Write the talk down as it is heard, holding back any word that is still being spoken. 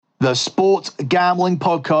The Sports Gambling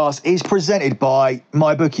Podcast is presented by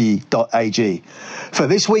MyBookie.ag. For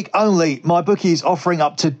this week only, MyBookie is offering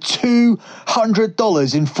up to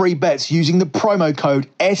 $200 in free bets using the promo code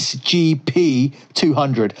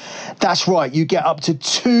SGP200. That's right, you get up to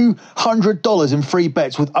 $200 in free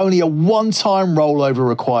bets with only a one-time rollover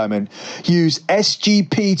requirement. Use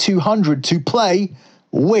SGP200 to play,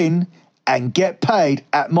 win, and get paid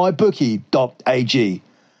at MyBookie.ag.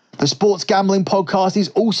 The Sports Gambling Podcast is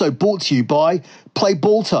also brought to you by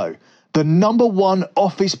PlayBalto, the #1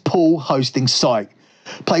 office pool hosting site.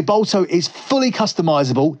 PlayBalto is fully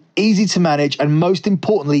customizable, easy to manage, and most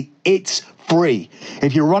importantly, it's free.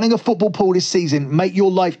 If you're running a football pool this season, make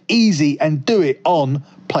your life easy and do it on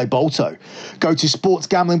PlayBalto. Go to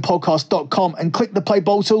sportsgamblingpodcast.com and click the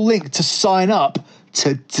PlayBalto link to sign up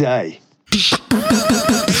today.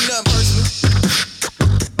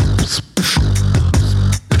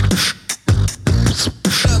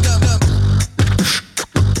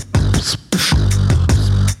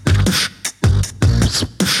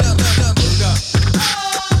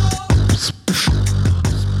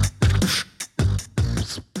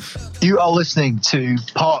 You are listening to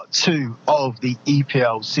part 2 of the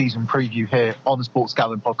EPL season preview here on the Sports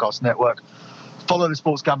Gambling Podcast Network. Follow the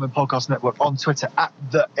Sports Gambling Podcast Network on Twitter at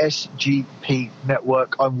the SGP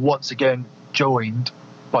Network. I'm once again joined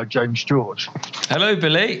by James George. Hello,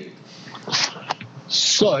 Billy.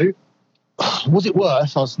 So, was it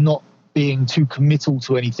worth us not being too committal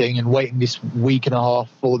to anything and waiting this week and a half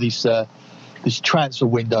for this transfer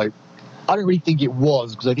window? I don't really think it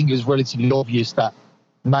was, because I think it was relatively obvious that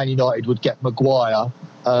Man United would get Maguire.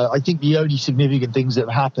 I think the only significant things that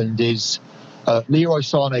have happened is Leroy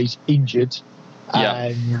Sané's injured,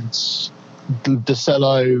 and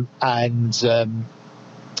Decello and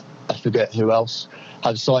I forget who else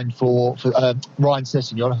have signed for Ryan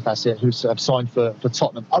Sessegnon, that's it, who have signed for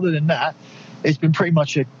Tottenham. Other than that, it's been pretty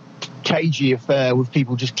much a cagey affair with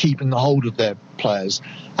people just keeping a hold of their players.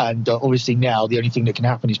 And obviously now the only thing that can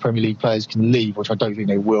happen is Premier League players can leave, which I don't think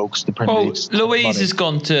they will, because the Premier League. Louise has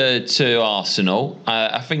gone to Arsenal.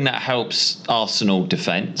 I think that helps Arsenal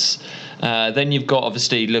defence. Then you've got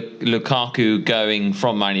obviously Lukaku going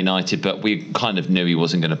from Man United, but we kind of knew he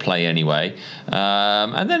wasn't going to play anyway.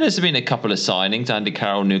 And then there's been a couple of signings: Andy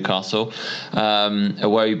Carroll, Newcastle,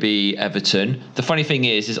 Iwobi, Everton. The funny thing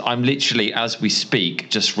is I'm literally, as we speak,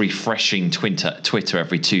 just refreshing Twitter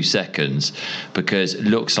every 2 seconds, because it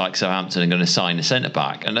looks like Southampton are going to sign a centre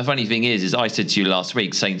back. And the funny thing is I said to you last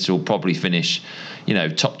week, Saints will probably finish,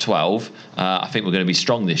 top 12. I think we're going to be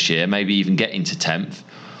strong this year, maybe even get into 10th.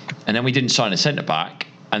 And then we didn't sign a centre-back.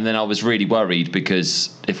 And then I was really worried,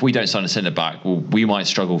 because if we don't sign a centre-back, well, we might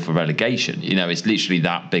struggle for relegation. It's literally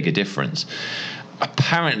that big a difference.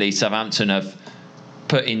 Apparently, Southampton have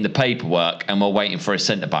put in the paperwork and we're waiting for a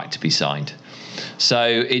centre-back to be signed.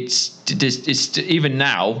 So it's even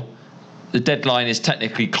now, the deadline is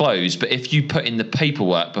technically closed. But if you put in the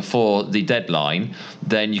paperwork before the deadline,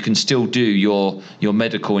 then you can still do your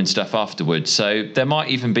medical and stuff afterwards. So there might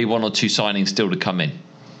even be 1 or 2 signings still to come in.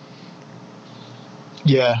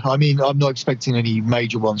 Yeah, I mean, I'm not expecting any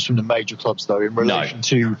major ones from the major clubs, though. In relation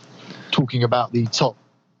to talking about the top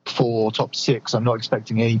 4, top 6, I'm not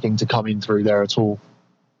expecting anything to come in through there at all.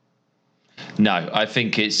 No, I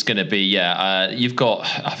think it's going to be, you've got,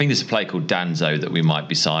 I think there's a player called Danzo that we might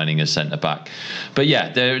be signing as centre-back. But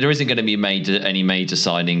there isn't going to be any major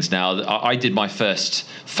signings now. I did my first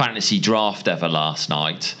fantasy draft ever last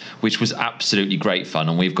night, which was absolutely great fun.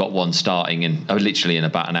 And we've got one starting literally in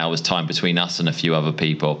about an hour's time between us and a few other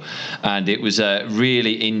people. And it was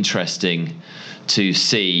really interesting to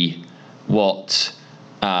see what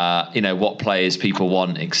players people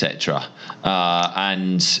want, etc.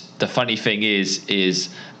 And the funny thing is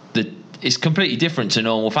that it's completely different to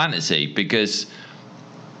normal fantasy, because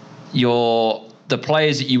the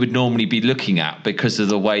players that you would normally be looking at, because of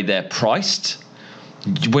the way they're priced,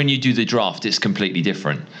 when you do the draft, it's completely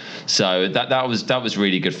different. So that was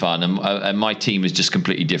really good fun, and my team is just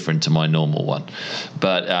completely different to my normal one.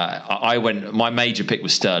 But my major pick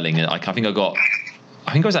was Sterling, and I think I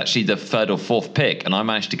was actually the 3rd or 4th pick, and I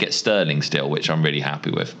managed to get Sterling still, which I'm really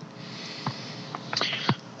happy with.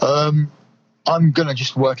 I'm going to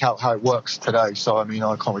just work out how it works today. So, I mean,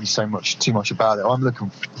 I can't really say too much about it. I'm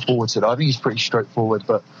looking forward to it. I think it's pretty straightforward,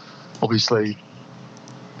 but obviously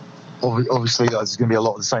there's going to be a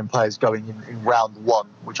lot of the same players going in round 1,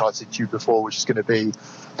 which I said to you before, which is going to be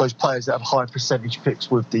those players that have high percentage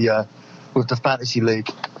picks with the fantasy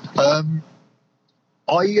league. I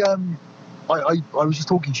was just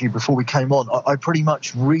talking to you before we came on. I pretty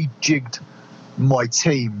much rejigged my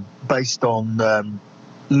team based on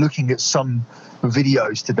looking at some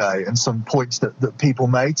videos today and some points that people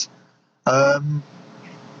made.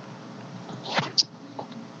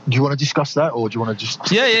 Do you want to discuss that, or do you want to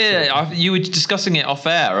just... Yeah. You were discussing it off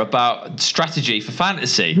air about strategy for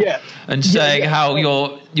fantasy. Yeah. And saying how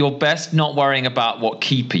you're best not worrying about what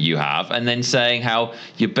keeper you have, and then saying how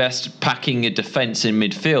you're best packing your defence in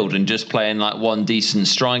midfield and just playing like one decent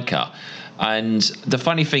striker. And the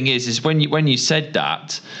funny thing is when you said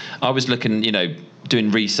that, I was looking,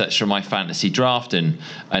 doing research for my fantasy draft and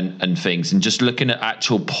things, and just looking at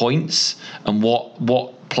actual points and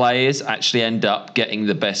what players actually end up getting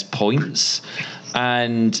the best points.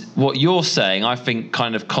 And what you're saying, I think,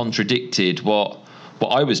 kind of contradicted what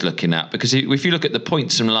I was looking at, because if you look at the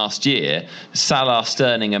points from last year, Salah,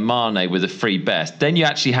 Sterling and Mane were the three best. Then you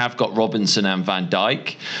actually have got Robinson and Van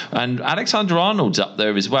Dijk, and Alexander-Arnold's up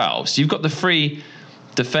there as well. So you've got the three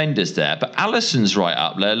defenders there, but Alisson's right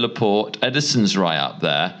up there, Laporte, Edison's right up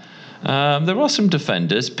there. There are some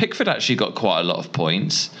defenders. Pickford actually got quite a lot of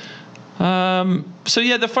points.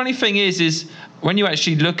 The funny thing is when you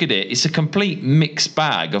actually look at it, it's a complete mixed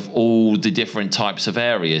bag of all the different types of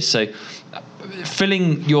areas. So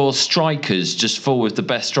filling your strikers just full with the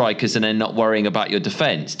best strikers and then not worrying about your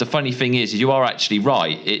defence. The funny thing is you are actually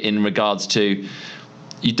right in regards to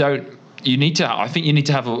you need to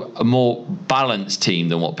have a more balanced team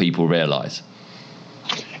than what people realise.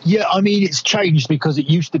 Yeah, I mean, it's changed, because it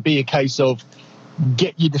used to be a case of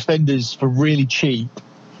get your defenders for really cheap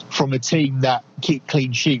from a team that keep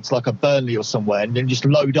clean sheets like a Burnley or somewhere, and then just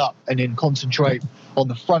load up and then concentrate on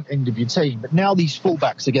the front end of your team. But now these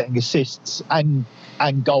fullbacks are getting assists and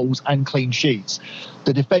goals and clean sheets.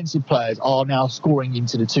 The defensive players are now scoring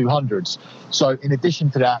into the 200s. So in addition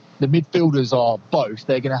to that, the midfielders are both.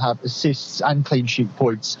 They're going to have assists and clean sheet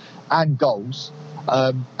points and goals.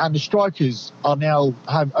 And the strikers are now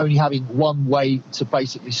only having one way to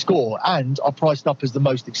basically score, and are priced up as the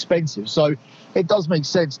most expensive. So it does make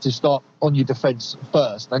sense to start on your defence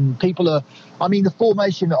first. And the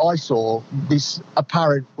formation that I saw, this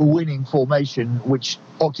apparent winning formation, which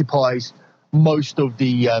occupies most of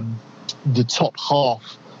the top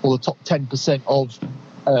half or the top 10%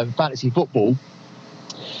 of fantasy football,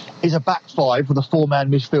 is a back five with a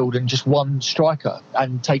four-man midfield and just one striker,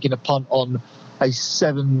 and taking a punt on a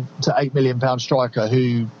 £7 to £8 million striker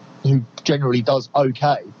who generally does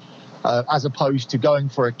okay, as opposed to going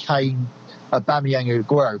for a Kane, Aubameyang, and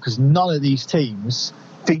Aguero, because none of these teams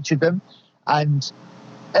featured them. And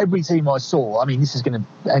every team I saw, this is going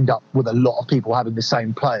to end up with a lot of people having the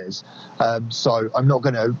same players, so I'm not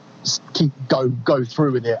going to go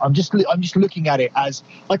through with it. I'm just looking at it as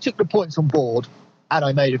I took the points on board and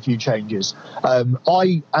I made a few changes.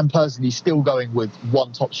 I am personally still going with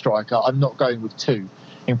one top striker. I'm not going with two.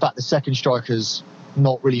 In fact, the second striker's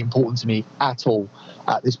not really important to me at all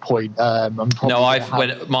at this point. I've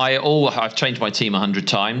changed my team 100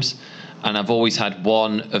 times, and I've always had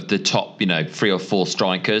one of the top, 3 or 4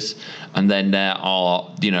 strikers, and then there are,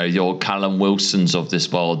 your Callum Wilsons of this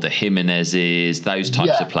world, the Jimenezes, those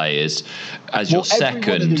types of players as your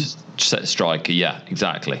second striker. Yeah,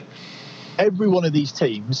 exactly. Every one of these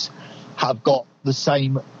teams have got the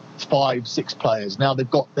same 5-6 players. Now they've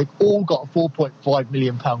all got a £4.5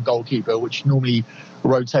 million goalkeeper, which normally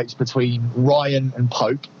rotates between Ryan and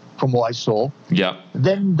Pope, from what I saw. Yeah.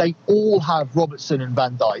 Then they all have Robertson and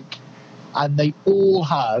Van Dijk, and they all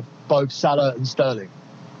have both Salah and Sterling.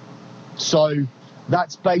 So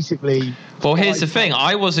that's basically... Well, here's the thing.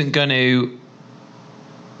 I wasn't going to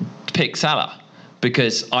pick Salah,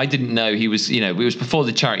 because I didn't know he was, it was before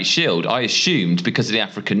the Charity Shield. I assumed, because of the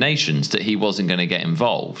African nations, that he wasn't going to get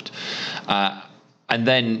involved. And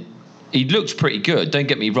then he looked pretty good. Don't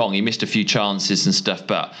get me wrong. He missed a few chances and stuff,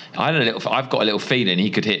 but I've got a little feeling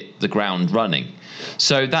he could hit the ground running.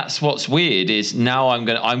 So that's what's weird, is now I'm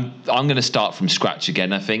gonna start from scratch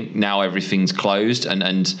again. I think now everything's closed,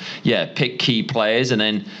 and pick key players and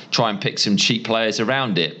then try and pick some cheap players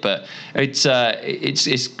around it. But it's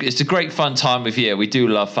a great fun time of year. We do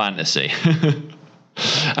love fantasy.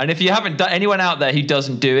 And if you haven't done, anyone out there who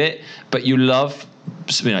doesn't do it, but you love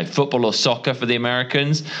football or soccer for the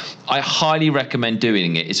Americans, I highly recommend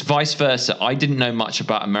doing it. It's vice versa. I didn't know much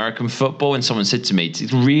about American football, and someone said to me to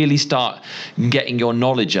really start getting your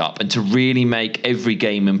knowledge up and to really make every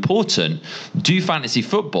game important, do fantasy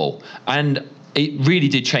football. And it really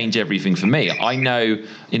did change everything for me. I know,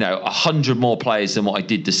 100 more players than what I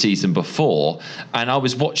did the season before. And I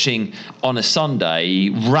was watching on a Sunday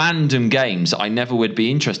random games that I never would be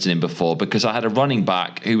interested in before because I had a running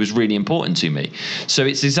back who was really important to me. So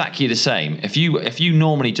it's exactly the same. If you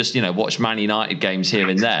normally just, watch Man United games here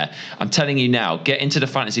and there, I'm telling you now, get into the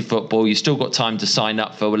fantasy football. You've still got time to sign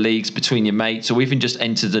up for leagues between your mates, or even just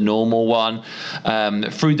enter the normal one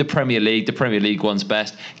through the Premier League. The Premier League one's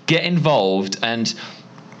best. Get involved, and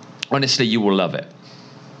honestly, you will love it.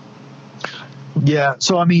 Yeah,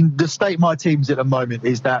 so I mean, the state of my teams at the moment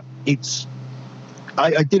is that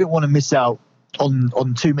I didn't want to miss out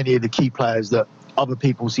on too many of the key players that other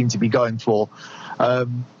people seem to be going for.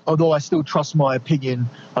 Although I still trust my opinion.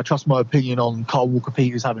 I trust my opinion on Carl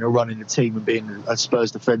Walker-Peters having a run in the team and being a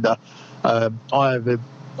Spurs defender. I have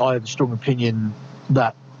a strong opinion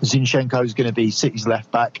that Zinchenko is going to be City's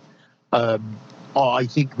left back. I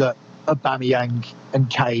think that Aubameyang and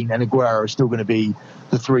Kane and Aguero are still going to be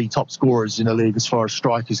the three top scorers in the league as far as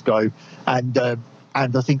strikers go. And I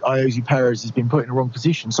think Iosi Perez has been put in the wrong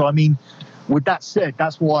position. So, I mean, with that said,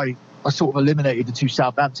 that's why I sort of eliminated the two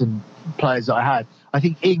Southampton players that I had. I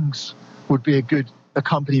think Ings would be a good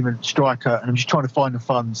accompaniment striker, and I'm just trying to find the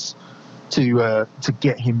funds to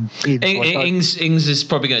get him in. Ings is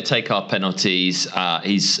probably going to take our penalties.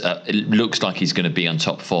 It looks like he's going to be on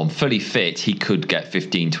top form. Fully fit, he could get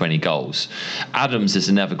 15, 20 goals. Adams is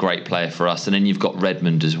another great player for us. And then you've got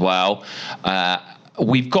Redmond as well.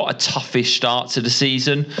 We've got a toughish start to the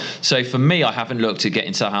season. So for me, I haven't looked at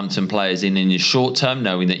getting Southampton players in the short term,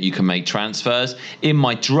 knowing that you can make transfers. In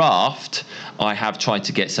my draft, I have tried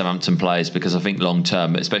to get Southampton players because I think long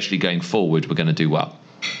term, especially going forward, we're going to do well.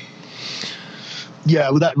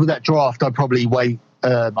 Yeah, with that draft, I'd probably wait.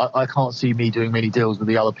 I can't see me doing many deals with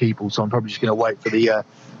the other people, so I'm probably just going to wait for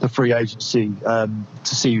the free agency to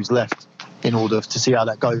see who's left in order to see how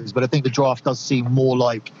that goes. But I think the draft does seem more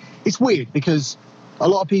like, it's weird because a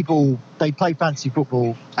lot of people, they play fantasy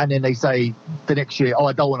football and then they say the next year,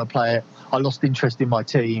 I don't want to play it. I lost interest in my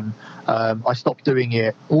team. I stopped doing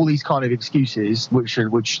it. All these kind of excuses, which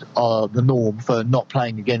are the norm for not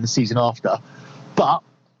playing again the season after. But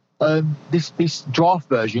this draft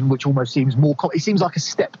version, which almost seems more, it seems like a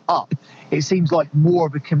step up. It seems like more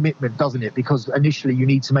of a commitment, doesn't it? Because initially you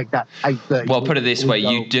need to make that 8:30. Well, put it this way: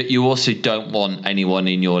 you also don't want anyone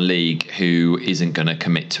in your league who isn't going to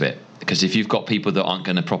commit to it. Because if you've got people that aren't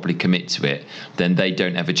going to properly commit to it, then they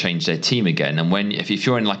don't ever change their team again. And if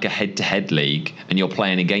you're in like a head-to-head league and you're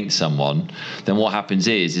playing against someone, then what happens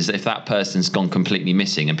is if that person's gone completely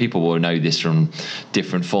missing, and people will know this from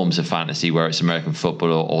different forms of fantasy, where it's American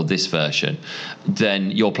football or this version, then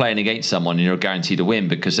you're playing against someone and you're guaranteed to win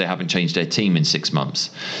because they haven't changed their team in 6 months.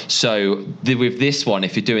 So with this one,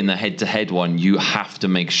 if you're doing the head-to-head one, you have to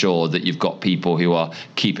make sure that you've got people who are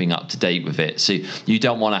keeping up to date with it. So you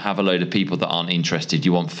don't want to have a load of people that aren't interested.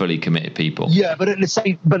 You want fully committed people. Yeah, but at the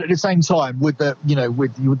same time, with the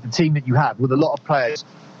with the team that you have, with a lot of players,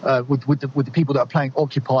 with the people that are playing,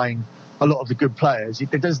 occupying a lot of the good players,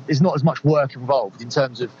 there's not as much work involved in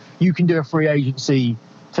terms of, you can do a free agency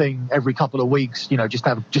thing every couple of weeks,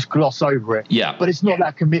 just gloss over it. Yeah, but it's not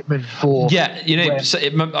that commitment for. Yeah,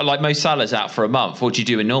 like Mo Salah's out for a month. What do you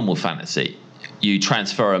do in normal fantasy? You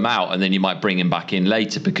transfer him out and then you might bring him back in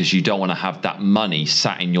later because you don't want to have that money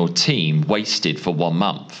sat in your team wasted for 1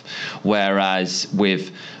 month. Whereas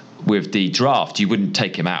with the draft, you wouldn't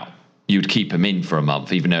take him out. You'd keep him in for a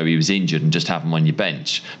month, even though he was injured, and just have him on your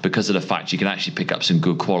bench because of the fact you can actually pick up some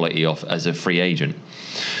good quality off as a free agent.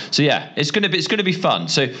 So yeah, it's going to be fun.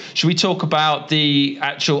 So should we talk about the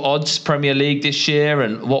actual odds Premier League this year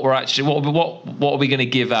and what are we going to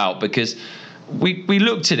give out? Because we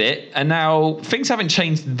looked at it and now things haven't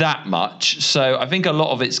changed that much. So I think a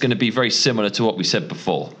lot of it's going to be very similar to what we said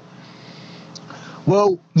before.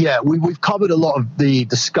 Well, yeah, we've covered a lot of the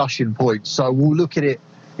discussion points. So we'll look at it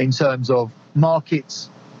in terms of markets,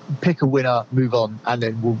 pick a winner, move on, and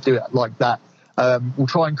then we'll do it like that. We'll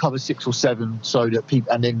try and cover 6 or 7 so that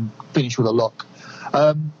people, and then finish with a lock.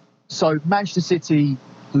 So Manchester City,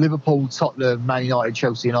 Liverpool, Tottenham, Man United,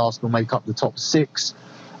 Chelsea and Arsenal make up the top 6.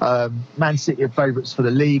 Man City are favourites for the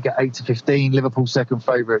league at 8-15. Liverpool second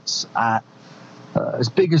favourites at as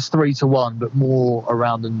big as 3-1, but more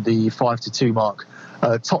around than the 5-2 mark.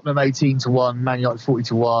 Tottenham 18-1, Man United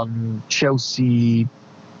 40-1, Chelsea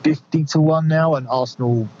 50-1 now, and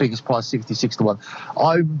Arsenal biggest price 66-1.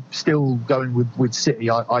 I'm still going with City.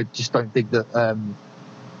 I just don't think that.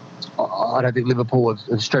 I don't think Liverpool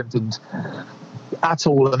have strengthened at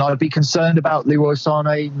all, and I'd be concerned about Leroy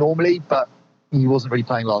Sané normally, but he wasn't really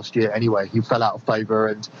playing last year anyway. He fell out of favour,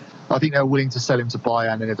 and I think they were willing to sell him to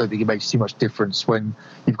Bayern, and I don't think it makes too much difference when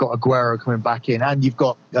you've got Aguero coming back in and you've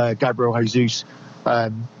got Gabriel Jesus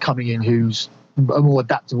coming in, who's more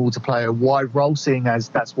adaptable to play a wide role, seeing as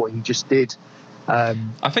that's what he just did.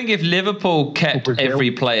 I think if Liverpool kept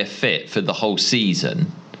every player fit for the whole season,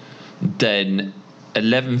 then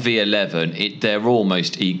 11 v 11, they're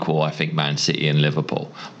almost equal, I think, Man City and Liverpool.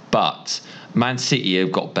 But Man City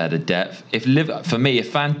have got better depth. For me,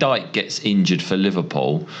 if Van Dijk gets injured for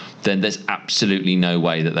Liverpool, then there's absolutely no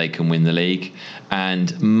way that they can win the league.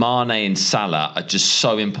 And Mane and Salah are just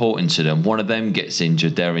so important to them. One of them gets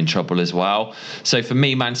injured, they're in trouble as well. So for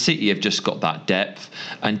me, Man City have just got that depth.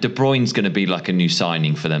 And De Bruyne's going to be like a new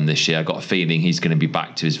signing for them this year. I've got a feeling he's going to be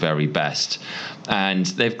back to his very best. And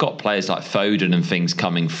they've got players like Foden and things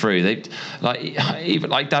coming through. Even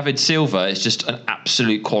like David Silva is just an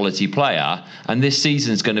absolute quality player. And this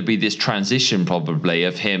season's going to be this transition probably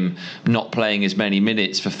of him not playing as many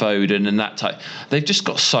minutes for Foden and that type. They've just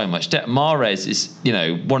got so much depth. Mahrez is,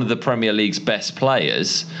 one of the Premier League's best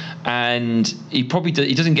players, and he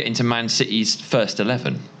doesn't get into Man City's first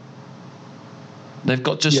 11. They've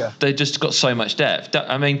just got so much depth.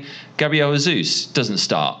 I mean, Gabriel Jesus doesn't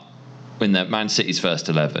start in the Man City's first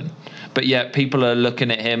 11, but yet people are looking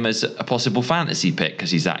at him as a possible fantasy pick because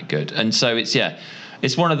he's that good. And so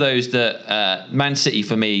it's one of those that Man City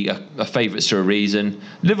for me are favourites for a reason.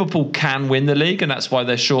 Liverpool can win the league, and that's why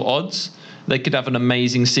they're short odds. They could have an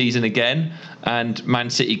amazing season again, and Man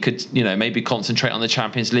City could, maybe concentrate on the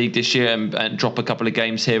Champions League this year and drop a couple of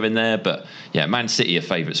games here and there. But yeah, Man City are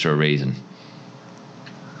favourites for a reason.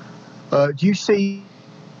 Do you see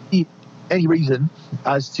any reason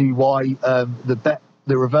as to why the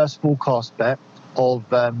reverse forecast bet of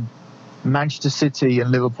Manchester City and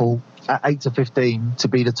Liverpool at 8-15 to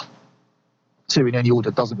be the top two in any order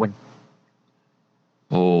doesn't win?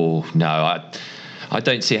 Oh no, I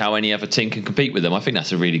don't see how any other team can compete with them. I think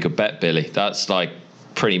that's a really good bet, Billy. That's like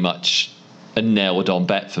pretty much a nailed-on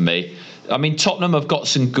bet for me. I mean, Tottenham have got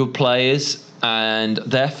some good players, and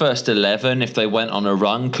their first 11, if they went on a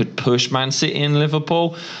run, could push Man City and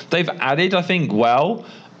Liverpool. They've added, I think, well.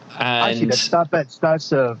 And actually, that's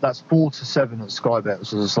 4-7 at Sky Bet,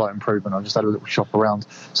 which is a slight improvement. I just had a little shop around.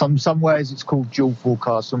 Some ways it's called dual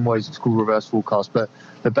forecast, some ways it's called reverse forecast, but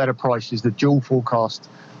the better price is the dual forecast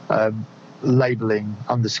labelling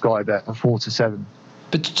under Sky Bet at 4-7.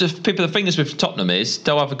 But just people, the thing is with Tottenham is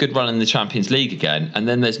they'll have a good run in the Champions League again, and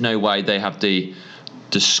then there's no way they have the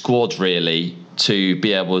squad really to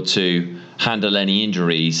be able to handle any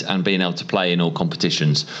injuries and being able to play in all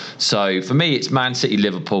competitions. So for me, it's Man City,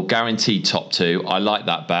 Liverpool, guaranteed top two. I like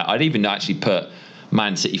that bet. I'd even actually put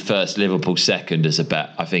Man City first, Liverpool second as a bet.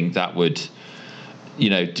 I think that would,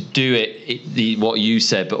 to do what you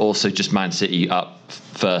said, but also just Man City up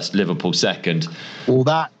first, Liverpool second. Well,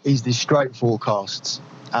 that is the straight forecasts,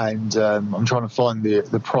 and I'm trying to find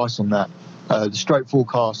the price on that. The straight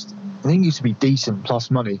forecast, I think, used to be decent plus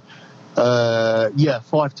money.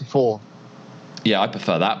 5-4. Yeah, I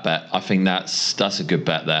prefer that bet. I think that's a good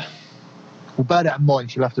bet there. Well, bear that in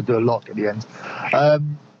mind, you'll have to do a lock at the end.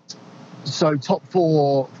 So top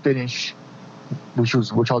four finish,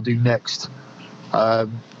 which I'll do next. I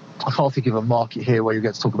can't think of a market here where you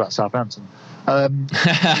get to talk about Southampton.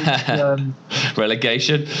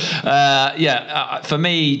 Relegation. For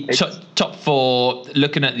me, top four,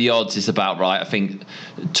 looking at the odds is about right. I think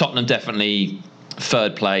Tottenham definitely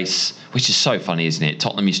third place, which is so funny, isn't it?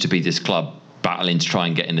 Tottenham used to be this club battling to try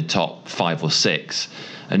and get in the top 5 or 6,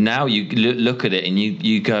 and now you look at it and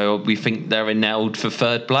you go, we think they're nailed for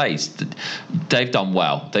third place. They've done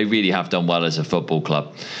well. They really have done well as a football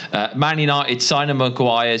club. Man United, signing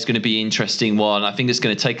Maguire is going to be an interesting one. I think it's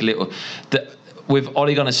going to take a little. With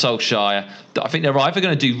Ole Gunnar Solskjaer, I think they're either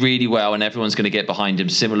going to do really well and everyone's going to get behind him,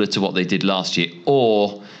 similar to what they did last year,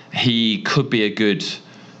 or he could be a good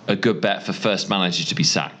bet for first manager to be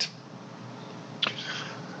sacked.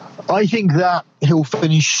 I think that he'll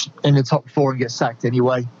finish in the top 4 and get sacked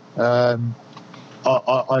anyway. I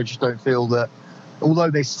just don't feel that,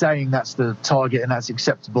 although they're saying that's the target and that's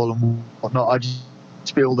acceptable and whatnot, I just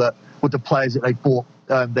feel that with the players that they bought,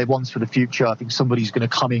 they want for the future, I think somebody's going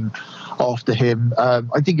to come in after him.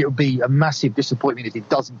 I think it would be a massive disappointment if he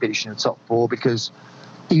doesn't finish in the top 4, because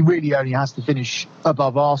he really only has to finish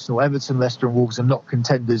above Arsenal. Everton, Leicester and Wolves are not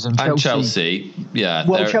contenders. And Chelsea, yeah.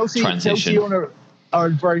 Well, Chelsea are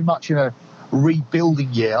very much in a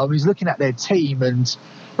rebuilding year. I was looking at their team, and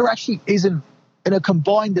there actually isn't, in a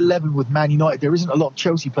combined 11 with Man United, there isn't a lot of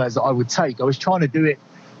Chelsea players that I would take. I was trying to do it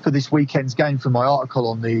for this weekend's game for my article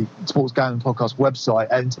on the Sports Gambling Podcast website,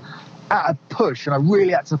 and at a push, and I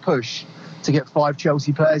really had to push, to get 5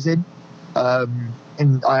 Chelsea players in.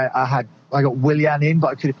 And I got Willian in, but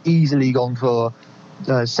I could have easily gone for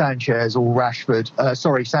Sanchez or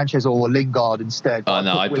Sanchez or Lingard instead. Oh,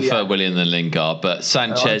 no, I prefer Willian than Lingard, but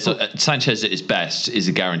Sanchez at his best is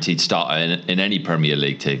a guaranteed starter in any Premier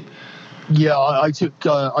League team. Yeah, I took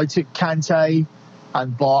Kante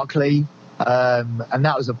and Barkley, and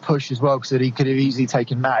that was a push as well because he could have easily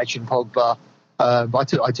taken Matic and Pogba.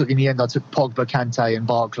 But I took in the end. I took Pogba, Kante, and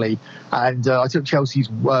Barkley, and I took Chelsea's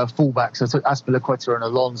fullbacks. I took Azpilicueta and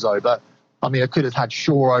Alonso, but I mean, I could have had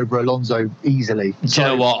Shaw over Alonso easily. Do you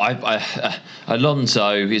know what?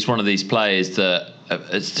 Alonso is one of these players that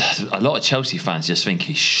a lot of Chelsea fans just think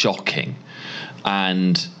he's shocking.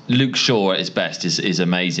 And Luke Shaw at his best is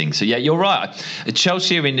amazing. So, yeah, you're right.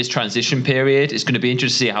 Chelsea are in this transition period. It's going to be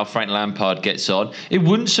interesting to see how Frank Lampard gets on. It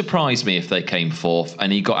wouldn't surprise me if they came fourth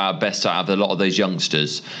and he got our best out of a lot of those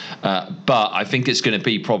youngsters. But I think it's going to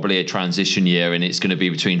be probably a transition year, and it's going to be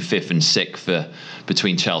between 5th and 6th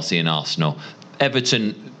between Chelsea and Arsenal.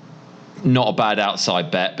 Everton, not a bad outside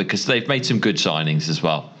bet because they've made some good signings as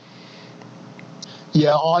well.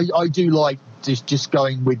 Yeah, I do like just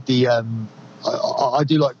going with the... I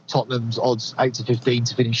do like Tottenham's odds 8 to 15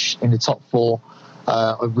 to finish in the top 4.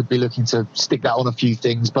 I would be looking to stick that on a few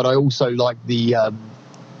things, but I also like the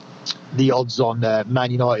odds on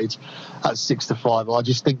Man United at 6 to 5. I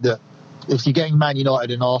just think that if you're getting Man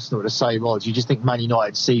United and Arsenal at the same odds, you just think Man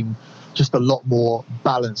United seem just a lot more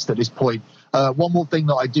balanced at this point. One more thing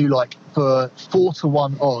that I do like, for 4 to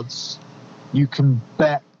 1 odds, you can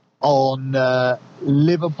bet on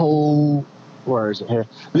Liverpool. Where is it here?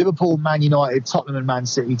 Liverpool, Man United, Tottenham and Man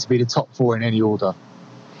City to be the top 4 in any order.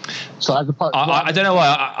 So as opposed, I don't know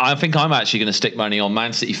why. I think I'm actually going to stick money on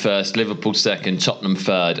Man City first, Liverpool second, Tottenham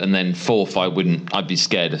third, and then fourth. I'd be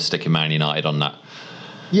scared of sticking Man United on that.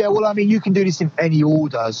 Yeah, well, I mean, you can do this in any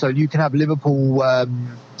order. So you can have Liverpool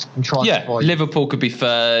and try. Yeah, Liverpool could be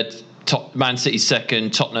third, Man City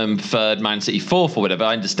second, Tottenham third, Man City fourth, or whatever.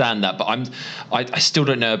 I understand that, but I still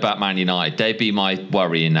don't know about Man United. They'd be my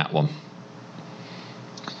worry in that one.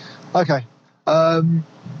 Okay,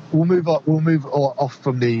 we'll move off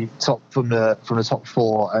from the top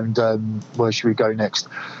 4, and where should we go next?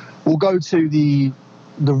 We'll go to the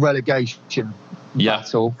relegation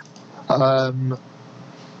battle. The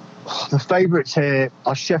favourites here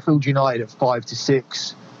are Sheffield United at 5 to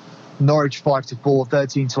 6, Norwich 5 to 4,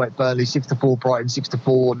 13 to 8 Burnley, 6 to 4 Brighton, 6 to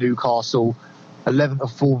 4 Newcastle, 11 to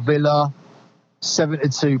 4 Villa, 7 to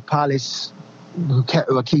 2 Palace, who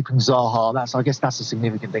are keeping Zaha. I guess that's a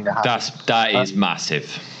significant thing to happen. That is massive.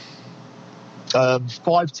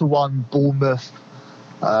 5 to 1 Bournemouth,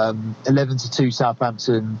 11 to 2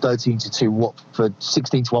 Southampton, 13 to 2 Watford,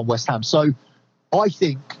 16 to 1 West Ham. So I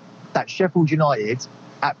think that Sheffield United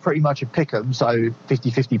at pretty much a pick'em, so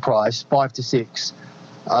 50-50 price, 5 to 6,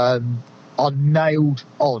 are nailed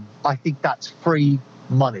on. I think that's free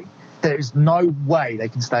money. There is no way they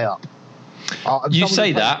can stay up. You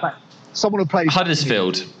say that. Someone who played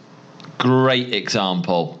Huddersfield, great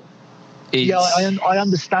example. Yeah, I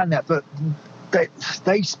understand that, but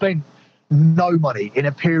they spent no money in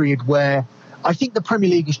a period where I think the Premier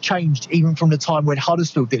League has changed even from the time when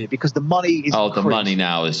Huddersfield did it, because the money is increased. The money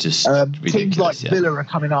now is just ridiculous. Teams like Villa are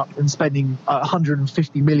coming up and spending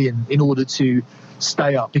 150 million in order to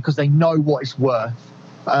stay up because they know what it's worth.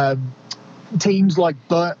 Teams like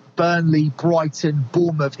Burnley, Brighton,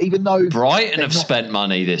 Bournemouth, even though Brighton have spent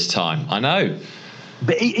money this time, I know.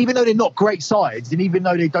 But even though they're not great sides, and even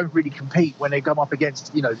though they don't really compete when they come up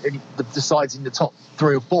against the sides in the top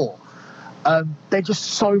 3 or 4, they're just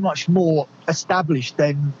so much more established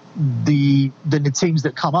than the teams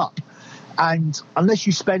that come up. And unless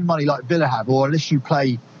you spend money like Villa have, or unless you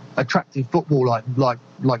play attractive football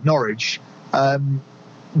like Norwich,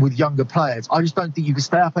 with younger players, I just don't think you can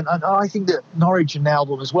stay up. And I think that Norwich are nailed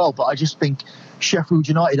on as well, but I just think Sheffield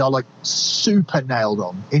United are like super nailed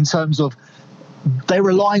on in terms of they're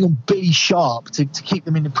relying on Billy Sharp to keep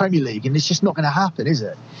them in the Premier League, and it's just not going to happen, is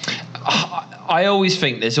it? I always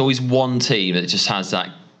think there's always one team that just has that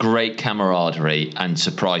great camaraderie and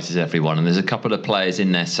surprises everyone, and there's a couple of players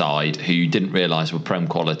in their side who you didn't realise were Prem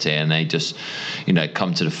quality, and they just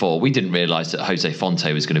come to the fore. We didn't realise that Jose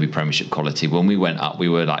Fonte was going to be Premiership quality. When we went up, we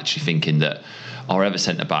were actually thinking that our other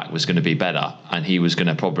centre-back was going to be better, and he was going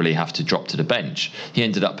to probably have to drop to the bench. He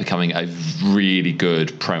ended up becoming a really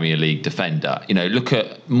good Premier League defender. Look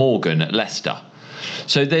at Morgan at Leicester.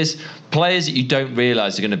 So there's players that you don't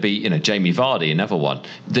realise are going to be, Jamie Vardy, another one,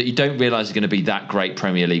 that you don't realise are going to be that great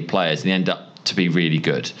Premier League players, and they end up to be really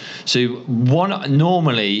good. So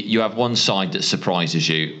normally you have one side that surprises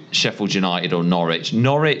you, Sheffield United or Norwich.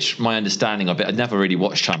 Norwich, my understanding of it, I'd never really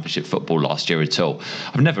watched Championship football last year at all.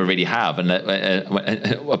 I've never really have, and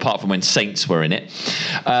apart from when Saints were in it.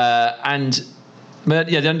 But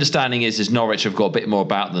yeah, the understanding is Norwich have got a bit more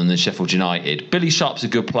about them than Sheffield United. Billy Sharp's a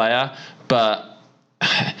good player, but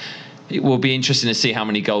it will be interesting to see how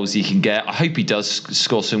many goals he can get. I hope he does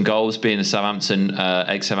score some goals, being a Southampton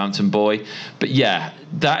ex-Southampton boy. But yeah,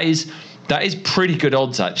 that is pretty good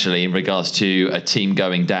odds actually in regards to a team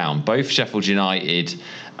going down. Both Sheffield United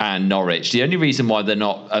and Norwich. The only reason why they're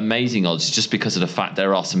not amazing odds is just because of the fact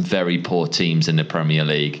there are some very poor teams in the Premier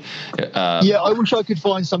League. I wish I could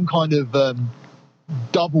find some kind of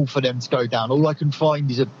double for them to go down. All I can find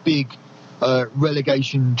is a big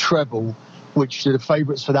relegation treble, which the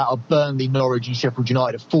favourites for that are Burnley, Norwich and Sheffield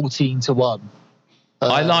United at 14-1.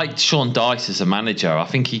 I like Sean Dyche as a manager. I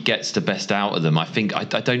think he gets the best out of them. I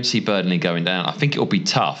don't see Burnley going down. I think it will be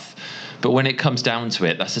tough. But when it comes down to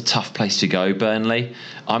it, that's a tough place to go, Burnley.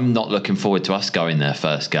 I'm not looking forward to us going their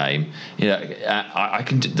first game. You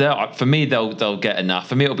know, for me, they'll get enough.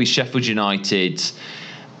 For me, it'll be Sheffield United,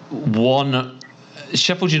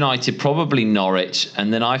 Sheffield United, probably Norwich,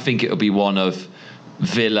 and then I think it'll be one of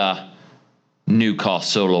Villa,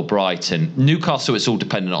 Newcastle or Brighton. Newcastle, it's all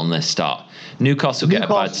dependent on their start. Newcastle get a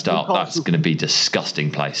bad start. That's going to be a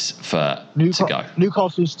disgusting place to go.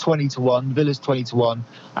 Newcastle's 20-1, Villa's 20-1,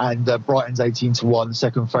 and Brighton's 18-1.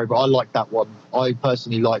 Second favourite. I like that one. I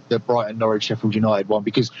personally like the Brighton, Norwich, Sheffield United one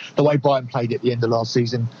because the way Brighton played at the end of last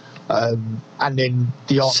season, and then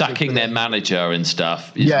the sacking their manager and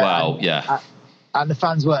stuff as well. And the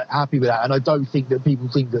fans weren't happy with that. And I don't think that people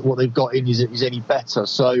think that what they've got in is any better.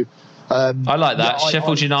 So I like that.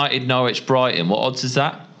 Sheffield United, Norwich, Brighton. What odds is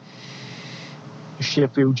that?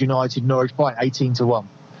 Sheffield United, Norwich, Brighton, 18-1.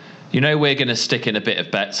 You know, we're going to stick in a bit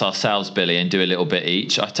of bets ourselves, Billy, and do a little bit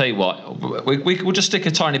each. I tell you what, we'll just stick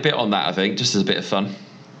a tiny bit on that, I think, just as a bit of fun.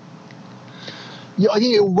 Yeah, I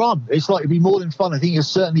think it'll run. It's like it'll be more than fun. I think it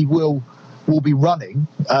certainly will be running.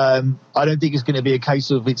 I don't think it's going to be a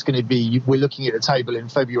case of it's going to be we're looking at a table in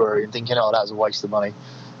February and thinking, oh, that was a waste of money,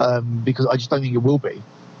 because I just don't think it will be.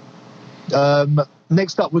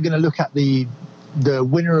 Next up, we're going to look at the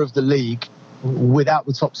winner of the league without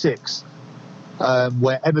the top six,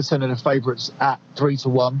 where Everton are the favourites at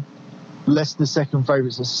 3-1, Leicester second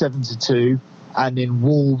favourites at 7-2, and then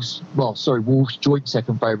Wolves joint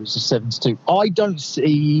second favourites at 7-2. I don't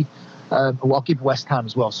see. I'll give West Ham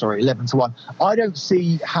as well. 11-1. I don't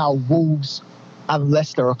see how Wolves and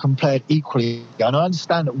Leicester are compared equally. And I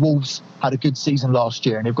understand that Wolves had a good season last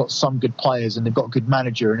year and they've got some good players and they've got a good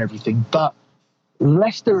manager and everything. But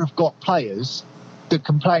Leicester have got players that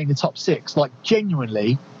can play in the top six, like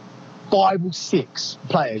genuinely 5 or 6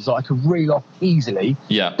 players that I could reel off easily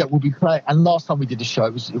that will be playing. And last time we did the show,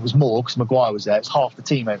 it was more because Maguire was there. It's half the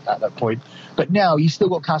team at that point. But now you've still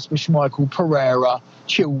got Kasper Schmeichel, Pereira,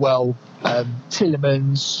 Chilwell,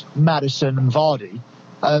 Tielemans, Maddison and Vardy.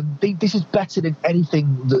 This is better than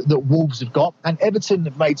anything that Wolves have got. And Everton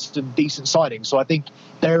have made some decent signings, so I think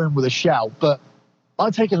they're in with a shout. But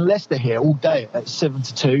I'm taking Leicester here all day at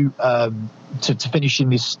 7-2 to finish in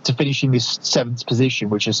this 7th position,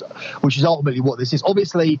 which is ultimately what this is.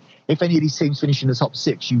 Obviously, if any of these teams finish in the top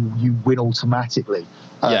 6, you win automatically.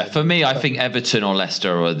 For me, I think Everton or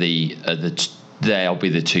Leicester are they'll be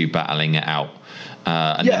the two battling it out.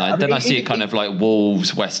 Then I see it kind of like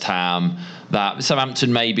Wolves, West Ham, that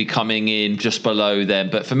Southampton may be coming in just below them.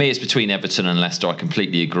 But for me, it's between Everton and Leicester. I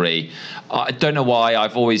completely agree. I don't know why.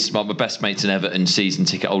 My best mate's an Everton season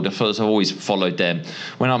ticket holder, so I've always followed them.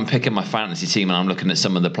 When I'm picking my fantasy team and I'm looking at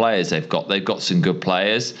some of the players they've got some good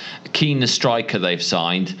players. Keane, the striker they've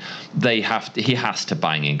signed, he has to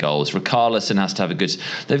bang in goals. Richarlison has to have a good.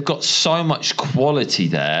 They've got so much quality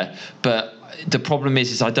there, but the problem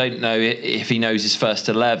is I don't know if he knows his first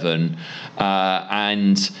 11,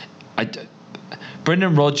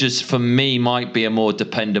 Brendan Rodgers for me might be a more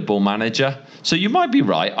dependable manager. So you might be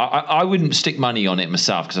right. I wouldn't stick money on it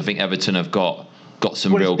myself because I think Everton have got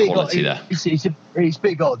some real quality there. It's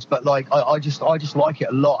big odds, but I just like it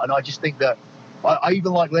a lot, and I just think that I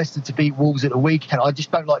even like Leicester to beat Wolves at the weekend. I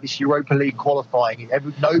just don't like this Europa League qualifying.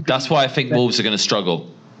 That's why I think Wolves are going to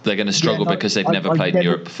struggle. They're going to struggle because they've never played in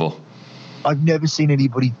Europe before. I've never seen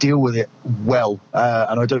anybody deal with it well,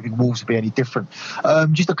 and I don't think Wolves will be any different.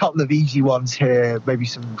 Just a couple of easy ones here, maybe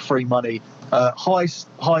some free money. Highest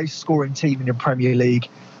scoring team in the Premier League.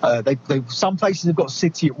 Some places have got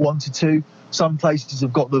City at 1-2. Some places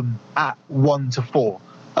have got them at 1-4.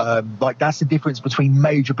 Like that's the difference between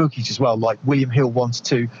major bookies as well, like William Hill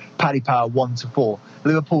 1-2, Paddy Power 1-4.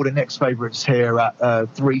 Liverpool the next favourites here at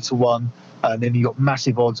 3-1, and then you got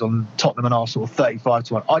massive odds on Tottenham and Arsenal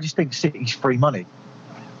 35-1. I just think City's free money.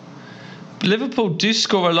 Liverpool do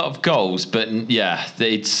score a lot of goals, but yeah,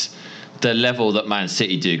 it's the level that Man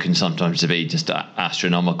City do can sometimes be just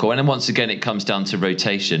astronomical. And then once again, it comes down to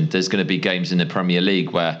rotation. There's going to be games in the Premier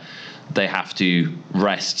League where they have to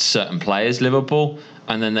rest certain players, Liverpool,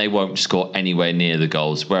 and then they won't score anywhere near the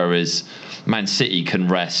goals. Whereas Man City can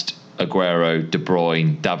rest Aguero, De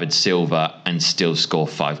Bruyne, David Silva, and still score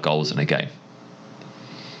 5 goals in a game.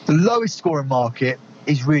 The lowest scoring market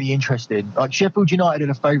is really interesting. Like Sheffield United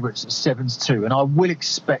are the favourites at 7-2, and I will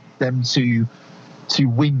expect them to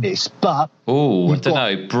win this. But I don't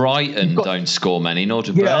know. Brighton don't score many, nor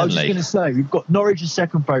do Burnley. I was just going to say, we've got Norwich as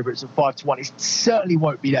second favourites at 5-1. It certainly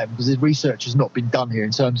won't be them because the research has not been done here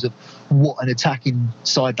in terms of what an attacking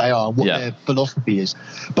side they are and what their philosophy is.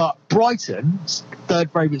 But Brighton's third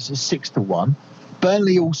favourites are 6-1.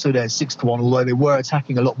 Burnley also there 6-1, although they were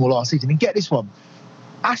attacking a lot more last season. And get this one,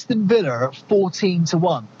 Aston Villa at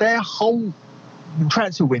 14-1. Their whole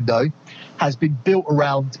transfer window has been built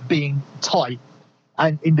around being tight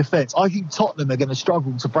and in defence. I think Tottenham are going to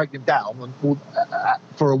struggle to break them down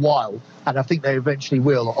for a while, and I think they eventually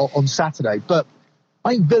will on Saturday. But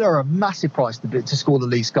I think Villa are a massive price to score the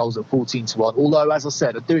least goals at 14-1. Although, as I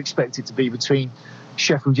said, I do expect it to be between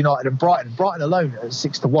Sheffield United and Brighton. Brighton alone at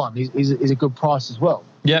 6-1 is a good price as well.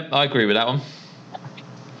 Yep, I agree with that one.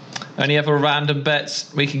 Any other random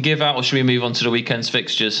bets we can give out, or should we move on to the weekend's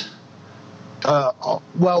fixtures?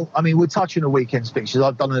 Well, I mean, we're touching the weekend's fixtures.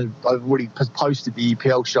 I've already posted the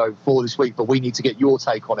EPL show for this week, but we need to get your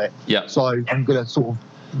take on it. Yeah. So I'm going to sort of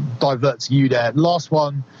divert to you there. Last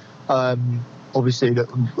one, obviously, a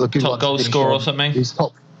good top goal scorer or something. It's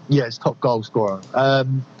top goal scorer.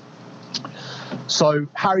 So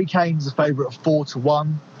Harry Kane's a favourite at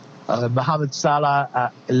 4-1. Mohamed Salah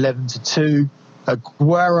at 11-2.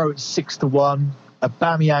 Aguero at 6-1.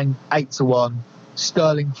 Aubameyang 8-1.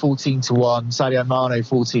 Sterling 14-1, Sadio Mane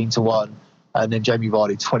 14-1, and then Jamie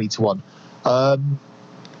Vardy 20-1.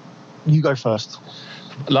 You go first.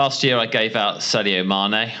 Last year I gave out Sadio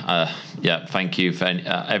Mane. Thank you.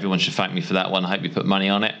 Everyone should thank me for that one. I hope you put money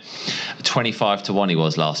on it. 25-1 he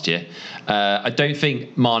was last year. I don't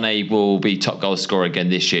think Mane will be top goal scorer again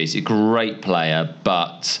this year. He's a great player,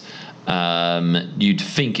 but you'd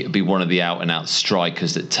think it would be one of the out-and-out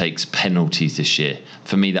strikers that takes penalties this year.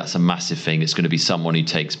 For me, that's a massive thing. It's going to be someone who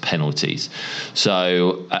takes penalties.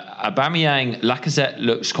 So Aubameyang, Lacazette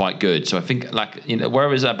looks quite good. So I think,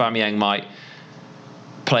 whereas Aubameyang might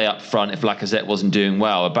play up front if Lacazette wasn't doing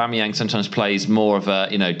well, Aubameyang sometimes plays more of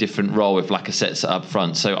a different role if Lacazette's up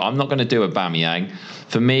front. So I'm not going to do Aubameyang.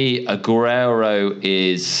 For me, Aguero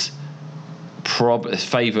is probably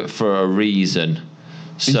favourite for a reason.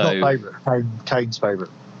 He's not favourite. Kane's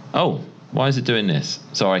favourite. Oh, why is it doing this?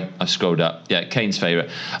 Sorry, I scrolled up. Yeah, Kane's favourite.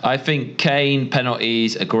 I think Kane,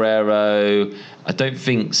 penalties, Aguero. I don't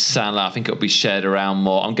think Salah. I think it'll be shared around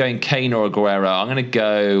more. I'm going Kane or Aguero. I'm going to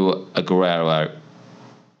go Aguero.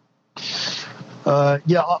 I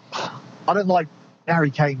don't like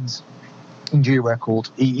Harry Kane's injury record.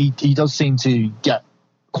 He does seem to get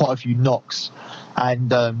quite a few knocks.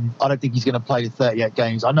 And I don't think he's going to play the 38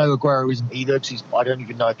 games. I know Aguero isn't either, because I don't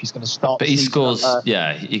even know if he's going to start. But he scores,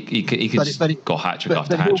 he could go hat-trick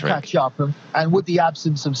after hat-trick. He'll catch up. And with the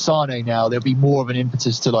absence of Sane now, there'll be more of an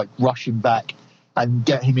impetus to rush him back and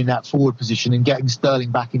get him in that forward position and getting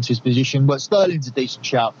Sterling back into his position. But Sterling's a decent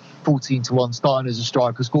shout, 14-1, starting as a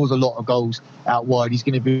striker, scores a lot of goals out wide. He's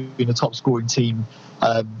going to be in the top scoring team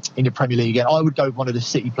in the Premier League. And I would go with one of the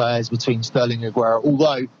City players between Sterling and Aguero,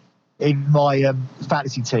 although in my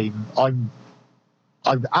fantasy team, I'm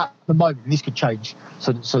at the moment, and this could change,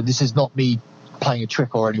 so this is not me playing a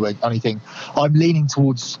trick or anything. I'm leaning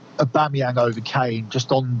towards Aubameyang over Kane,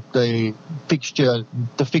 just on the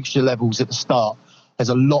fixture levels at the start. There's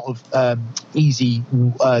a lot of easy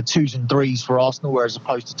 2s and 3s for Arsenal, whereas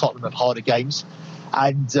opposed to Tottenham have harder games.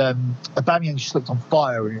 And Aubameyang just looked on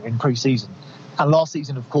fire in pre-season. And last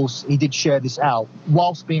season, of course, he did share this out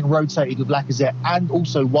whilst being rotated with Lacazette and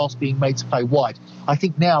also whilst being made to play wide. I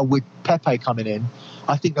think now with Pepe coming in,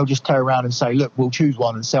 I think they'll just tear around and say, look, we'll choose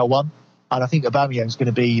one and sell one. And I think Aubameyang's going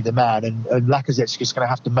to be the man, and Lacazette's just going to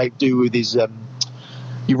have to make do with his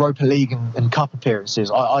Europa League and Cup appearances.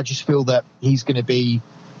 I just feel that he's going to be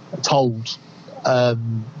told that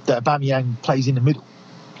Aubameyang plays in the middle.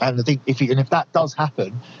 And I think if that does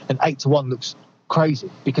happen, then 8-1 looks crazy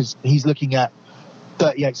because he's looking at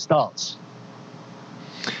 38 starts.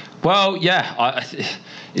 Well, yeah,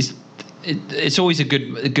 it's always a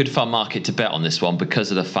good fun market to bet on this one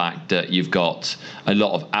because of the fact that you've got a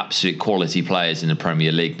lot of absolute quality players in the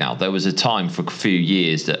Premier League now. There was a time for a few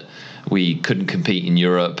years that we couldn't compete in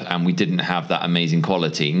Europe and we didn't have that amazing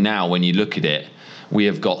quality. Now, when you look at it, we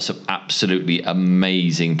have got some absolutely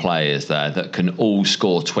amazing players there that can all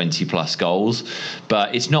score 20 plus goals.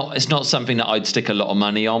 But it's not something that I'd stick a lot of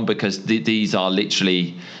money on because these are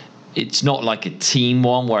literally. It's not like a team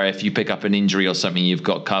one where if you pick up an injury or something, you've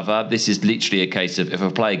got cover. This is literally a case of if a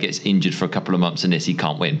player gets injured for a couple of months in this, he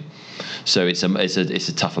can't win. So it's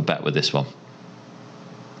a tougher bet with this one.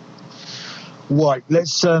 Right.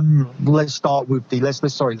 Let's start with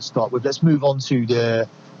let's move on to the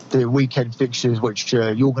weekend fixtures, which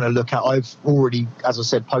you're going to look at. I've already, as I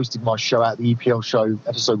said, posted my show out. The EPL show,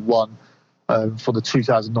 episode 1 for the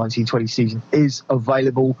 2019-20 season is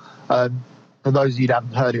available. For those of you that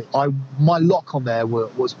haven't heard it, my lock on there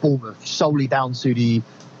was Bournemouth, solely down to the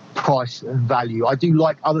price and value. I do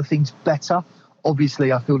like other things better.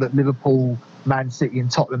 Obviously, I feel that Liverpool, Man City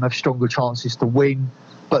and Tottenham have stronger chances to win,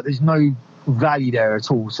 but there's no value there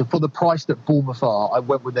at all. So for the price that Bournemouth are, I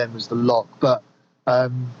went with them as the lock. But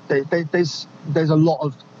there's a lot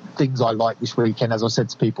of things I like this weekend, as I said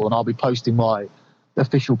to people, and I'll be posting my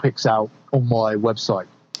official picks out on my website.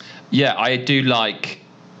 Yeah, I do like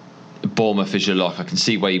Bournemouth as your lock. I can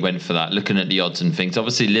see where you went for that. Looking at the odds and things,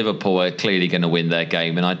 obviously Liverpool are clearly going to win their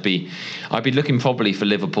game, and I'd be looking probably for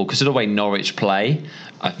Liverpool because of the way Norwich play.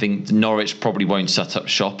 I think Norwich probably won't set up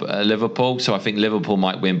shop at Liverpool, so I think Liverpool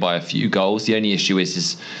might win by a few goals. The only issue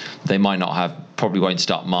is they might not have, probably won't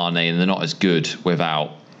start Mane, and they're not as good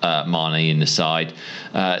without Mane in the side.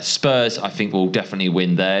 Spurs, I think, will definitely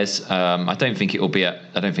win theirs. I don't think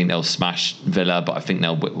they'll smash Villa, but I think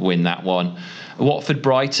they'll win that one. Watford,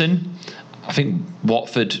 Brighton, I think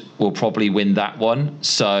Watford will probably win that one.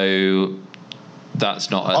 So that's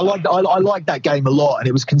not. I like that game a lot, and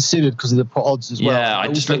it was considered because of the odds as well. Yeah, I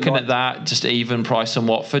just looking at that, just even price on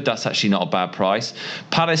Watford. That's actually not a bad price.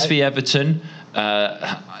 Palace v Everton.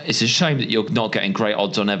 It's a shame that you're not getting great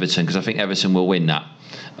odds on Everton because I think Everton will win that.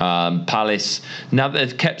 Palace, now that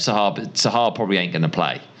they've kept Sahar, but Sahar probably ain't going to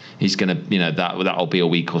play. He's going to, that'll be a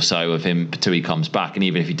week or so of him until he comes back. And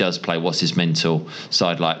even if he does play, what's his mental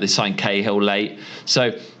side like? They signed Cahill late.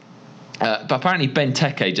 So, but apparently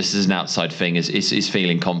Benteke, just as an outside thing, is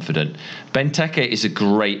feeling confident. Benteke is a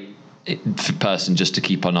great person just to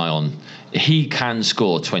keep an eye on. He can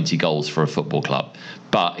score 20 goals for a football club,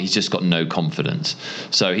 but he's just got no confidence.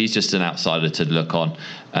 So he's just an outsider to look on.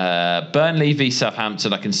 Burnley v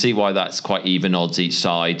Southampton, I can see why that's quite even odds each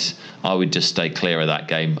side. I would just stay clear of that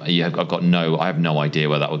game. I have no idea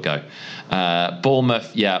where that would go.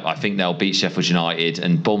 Bournemouth, I think they'll beat Sheffield United,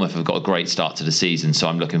 and Bournemouth have got a great start to the season, so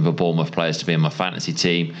I'm looking for Bournemouth players to be in my fantasy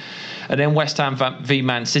team. And then West Ham v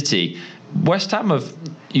Man City. West Ham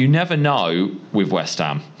you never know with West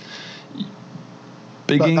Ham.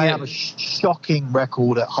 But they have a shocking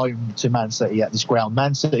record at home to Man City at this ground.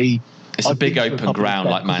 Man City. It's a big open ground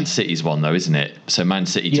like Man City's one, though, isn't it? So Man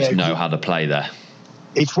City just know how to play there.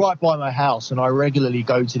 It's right by my house, and I regularly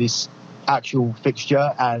go to this actual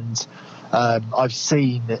fixture, and I've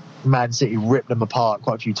seen Man City rip them apart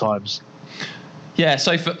quite a few times. Yeah,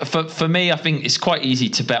 so for me, I think it's quite easy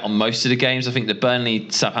to bet on most of the games. I think the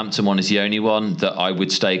Burnley-Southampton one is the only one that I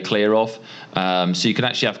would stay clear of. So you can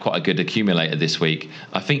actually have quite a good accumulator this week.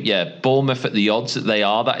 I think, Bournemouth at the odds that they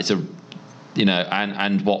are, that is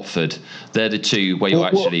and Watford. They're the two where you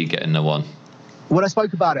actually get in the one. When I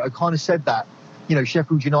spoke about it, I kind of said that,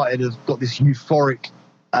 Sheffield United have got this euphoric,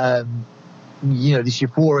 this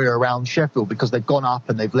euphoria around Sheffield because they've gone up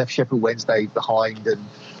and they've left Sheffield Wednesday behind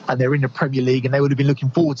and they're in the Premier League and they would have been looking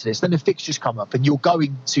forward to this. Then the fixtures come up and you're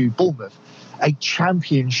going to Bournemouth, a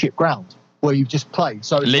championship ground where you've just played.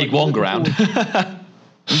 So League One ground.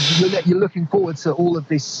 You're looking forward to all of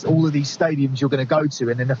these stadiums you're going to go to,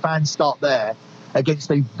 and then the fans start there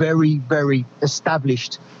against a very, very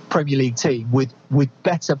established Premier League team with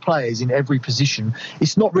better players in every position.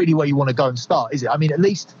 It's not really where you want to go and start, is it? I mean, at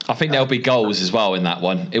least I think there'll be goals as well in that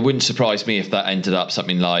one. It wouldn't surprise me if that ended up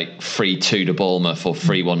something like 3-2 to Bournemouth or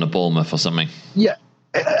 3-1 to Bournemouth or something. Yeah,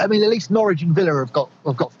 I mean, at least Norwich and Villa have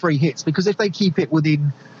got 3 hits, because if they keep it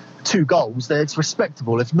within 2 goals, then it's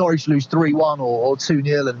respectable. If Norwich lose 3-1 or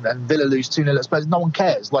 2-0 and Villa lose 2-0 at Spurs, no one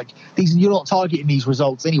cares. Like, you're not targeting these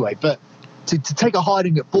results anyway. But to take a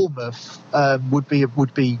hiding at Bournemouth would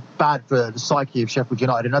be bad for the psyche of Sheffield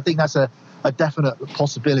United, and I think that's a definite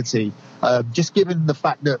possibility. Just given the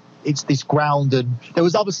fact that it's this ground, and there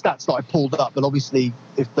was other stats that I pulled up, but obviously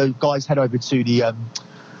if the guys head over to the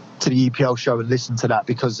EPL show and listen to that,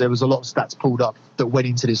 because there was a lot of stats pulled up that went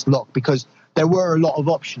into this lock, because there were a lot of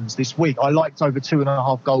options this week. I liked over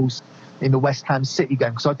 2.5 goals in the West Ham City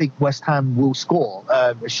game because I think West Ham will score.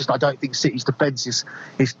 It's just I don't think City's defence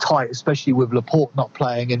is tight, especially with Laporte not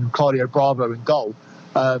playing and Claudio Bravo in goal.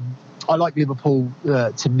 I like Liverpool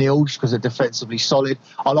to nil just because they're defensively solid.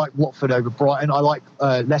 I like Watford over Brighton. I like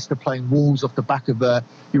Leicester playing Wolves off the back of a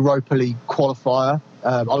Europa League qualifier.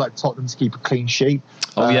 I like Tottenham to keep a clean sheet.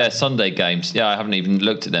 Sunday games. Yeah, I haven't even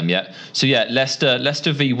looked at them yet. So yeah,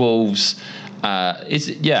 Leicester v Wolves. I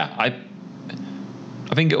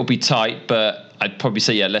think it'll be tight, but I'd probably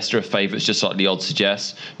say, Leicester are favourites, just like the odds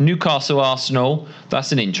suggest. Newcastle, Arsenal,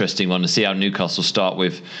 that's an interesting one to see how Newcastle start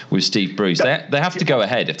with Steve Bruce. They have to go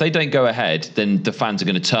ahead. If they don't go ahead, then the fans are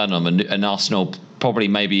going to turn on them, and Arsenal probably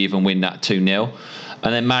maybe even win that 2-0.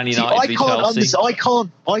 And then Man United v Chelsea.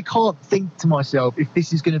 I can't think to myself if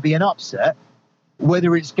this is going to be an upset,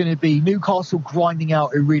 whether it's going to be Newcastle grinding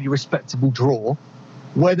out a really respectable draw,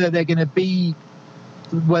 whether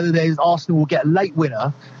Arsenal will get a late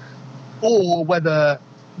winner, or whether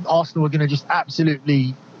Arsenal are going to just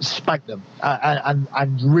absolutely spank them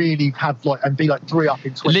and really have and be 3 up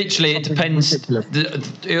in 20. Literally, it depends.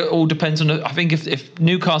 It all depends on. I think if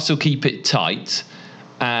Newcastle keep it tight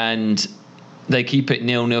and they keep it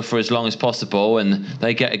 0-0 for as long as possible and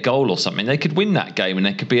they get a goal or something, they could win that game and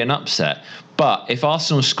there could be an upset. But if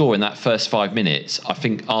Arsenal score in that first 5 minutes, I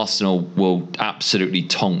think Arsenal will absolutely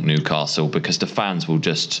tonk Newcastle because the fans will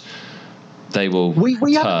just. They will. We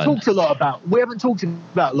haven't talked a lot about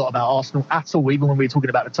Arsenal at all. Even when we were talking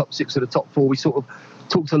about the top 6 or the top 4, we sort of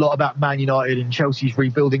talked a lot about Man United and Chelsea's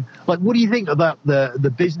rebuilding. What do you think about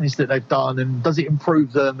the business that they've done, and does it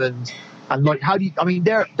improve them? And how do you? I mean,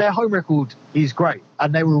 their home record is great,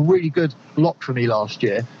 and they were a really good lock for me last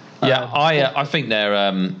year. Yeah, I think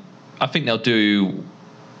they'll do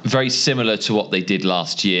very similar to what they did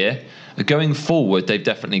last year. Going forward, they've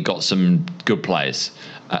definitely got some good players.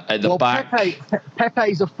 At the back.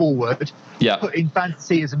 Pepe's a forward. Yeah. Put in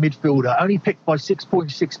fantasy as a midfielder. Only picked by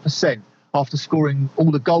 6.6% after scoring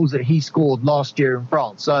all the goals that he scored last year in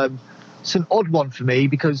France. It's an odd one for me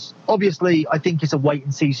because obviously I think it's a wait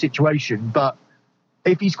and see situation. But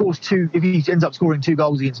if he ends up scoring 2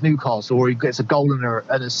 goals against Newcastle, or he gets a goal and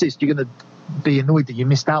an assist, you're going to be annoyed that you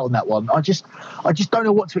missed out on that one. I just don't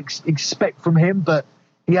know what to expect from him, but.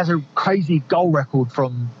 He has a crazy goal record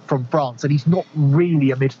from France, and he's not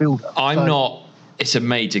really a midfielder. It's a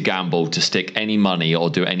major gamble to stick any money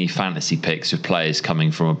or do any fantasy picks with players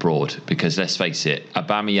coming from abroad because let's face it,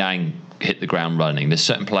 Aubameyang hit the ground running. There's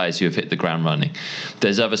certain players who have hit the ground running.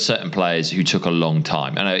 There's other certain players who took a long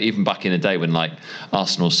time. I know even back in the day when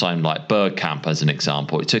Arsenal signed Bergkamp as an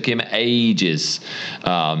example, it took him ages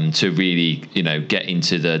to really get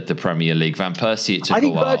into the Premier League. Van Persie, it took a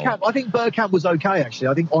while. I think Bergkamp was okay actually.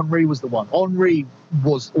 I think Henry was the one. Henry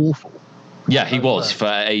was awful. Yeah, he was for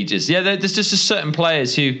ages. Yeah, there's just certain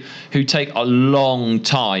players who take a long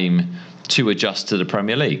time to adjust to the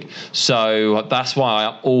Premier League. So that's why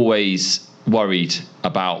I'm always worried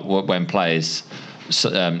about when players,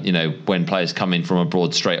 when players come in from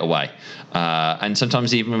abroad straight away. And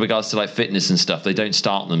sometimes even with regards to fitness and stuff, they don't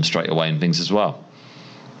start them straight away and things as well.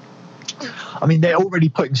 I mean, they're already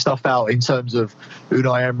putting stuff out in terms of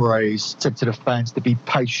Unai Emery's said to the fans to be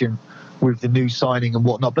patient with the new signing and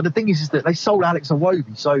whatnot. But the thing is that they sold Alex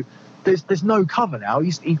Iwobi, so there's no cover now.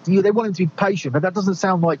 They want him to be patient, but that doesn't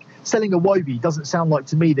sound like selling Iwobi. Doesn't sound like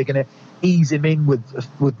to me they're going to ease him in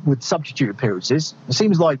with substitute appearances. It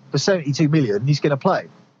seems like for 72 million he's going to play.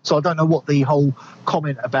 So I don't know what the whole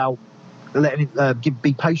comment about letting him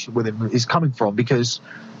be patient with him is coming from, because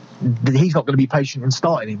he's not going to be patient in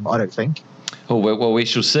starting him, I don't think. Oh well, we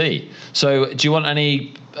shall see. So do you want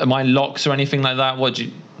any of my locks or anything like that? What do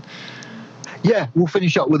you? Yeah, we'll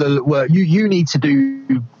finish up with you need to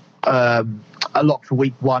do a lock for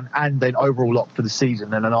week 1 and then overall lock for the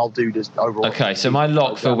season, and then I'll do this overall. Okay, so my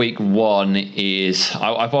lock for week 1 is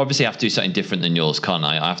I obviously have to do something different than yours, can't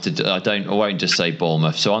I? I won't just say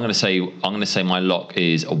Bournemouth. So I'm going to say my lock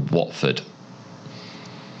is Watford.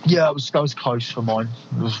 Yeah, that was close for mine.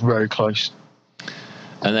 It was very close.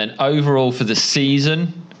 And then overall for the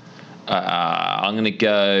season, I'm going to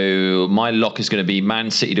go. My lock is going to be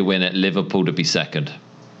Man City to win it, Liverpool to be second.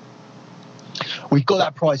 We got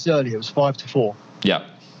that price earlier. It was 5-4. Yeah.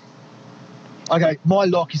 Okay, my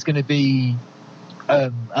lock is going to be,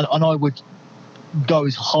 and I would go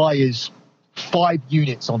as high as 5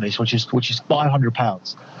 units on this, which is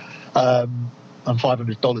 £500, and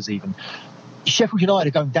 $500 even. Sheffield United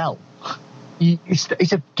are going down.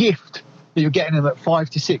 It's a gift that you're getting them at 5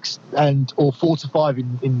 to 6 or 4 to 5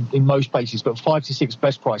 in most places, but 5 to 6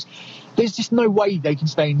 best price. There's just no way they can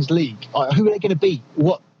stay in this league. Who are they going to beat?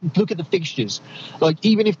 What look at the fixtures. Like,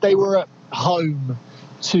 even if they were at home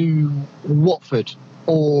to Watford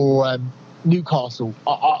or Newcastle,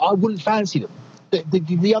 I wouldn't fancy them.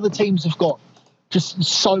 The other teams have got just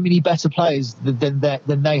so many better players than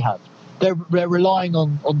they have. They're relying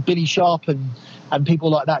on Billy Sharp and people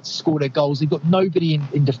like that to score their goals. They've got nobody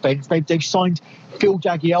in defence. They've signed Phil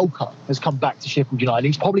Jagielka, has come back to Sheffield United.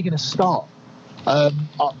 He's probably going to start.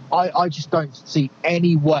 I just don't see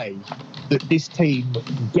any way that this team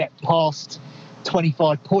get past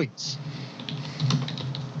 25 points.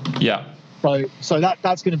 Yeah. So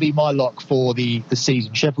that's going to be my lock for the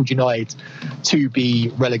season. Sheffield United to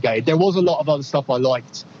be relegated. There was a lot of other stuff I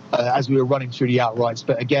liked as we were running through the outrights.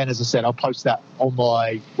 But again, as I said, I'll post that on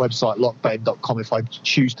my website, lockbetting.com, if I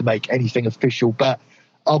choose to make anything official. But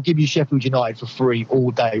I'll give you Sheffield United for free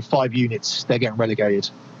all day. 5 units, they're getting relegated.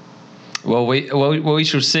 Well, we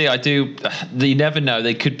shall see. You never know.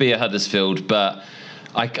 They could be a Huddersfield, but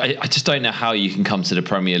I just don't know how you can come to the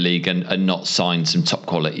Premier League and not sign some top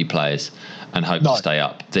quality players and hope to stay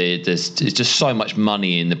up. There's just so much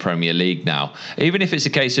money in the Premier League now. Even if it's a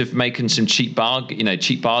case of making some cheap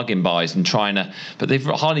bargain buys and trying to, but they've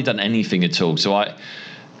hardly done anything at all. So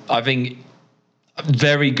I think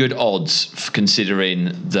very good odds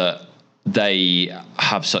considering that they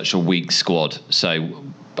have such a weak squad. So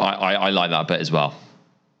I like that bet as well.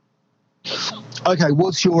 Okay,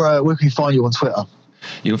 what's your where can we find you on Twitter?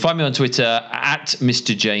 You can find me on Twitter at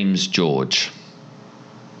Mr. James George.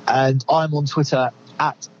 And I'm on Twitter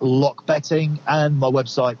at lockbetting, and my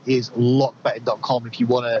website is lockbetting.com if you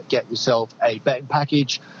want to get yourself a betting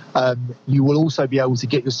package. You will also be able to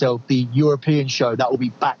get yourself the European show. That will be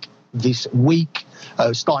back this week,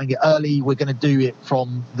 starting it early. We're going to do it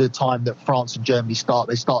from the time that France and Germany start.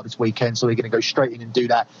 They start this weekend, so we're going to go straight in and do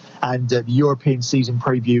that. And the European season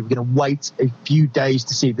preview, we're going to wait a few days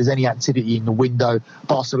to see if there's any activity in the window.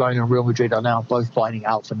 Barcelona and Real Madrid are now both finding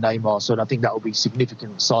out for Neymar, so I think that will be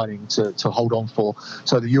significant signing to hold on for.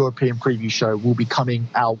 So the European preview show will be coming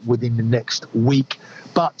out within the next week.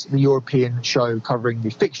 But the European show covering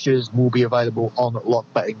the fixtures will be available on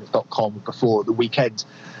lockbetting.com before the weekend.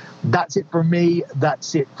 That's it from me.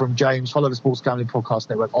 That's it from James. Follow the Sports Gambling Podcast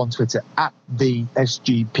Network on Twitter at the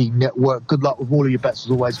SGP Network. Good luck with all of your bets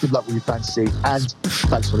as always. Good luck with your fantasy. And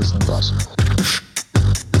thanks for listening, guys.